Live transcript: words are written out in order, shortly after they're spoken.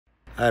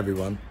Hi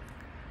everyone.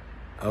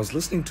 I was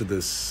listening to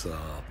this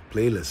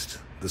playlist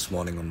this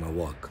morning on my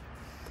walk,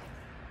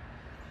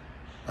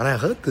 and I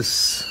heard the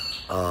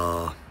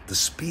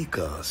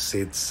speaker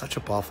said such a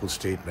powerful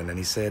statement, and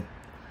he said,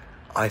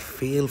 "I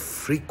fail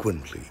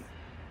frequently.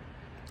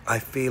 I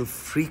fail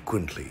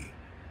frequently,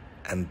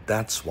 and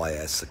that's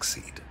why I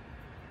succeed."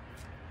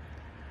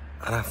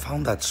 And I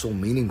found that so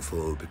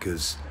meaningful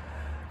because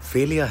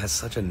failure has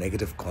such a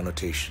negative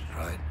connotation,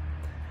 right?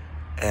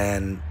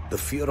 And the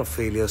fear of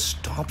failure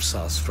stops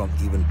us from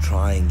even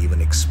trying,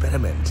 even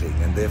experimenting,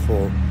 and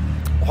therefore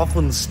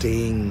often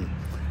staying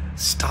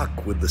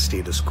stuck with the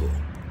status quo.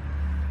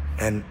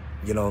 And,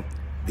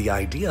 the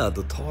idea,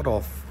 the thought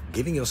of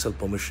giving yourself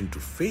permission to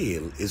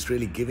fail is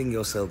really giving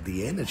yourself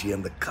the energy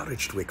and the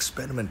courage to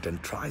experiment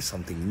and try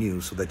something new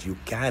so that you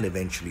can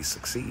eventually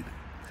succeed.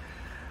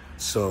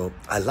 So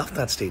I love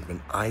that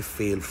statement. I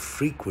fail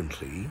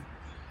frequently,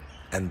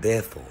 and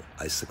therefore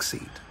I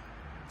succeed.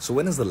 So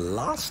when is the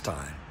last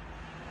time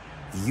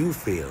you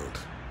failed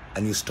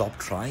and you stopped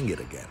trying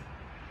it again?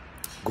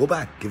 Go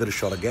back, give it a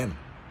shot again.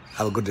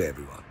 Have a good day,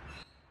 everyone.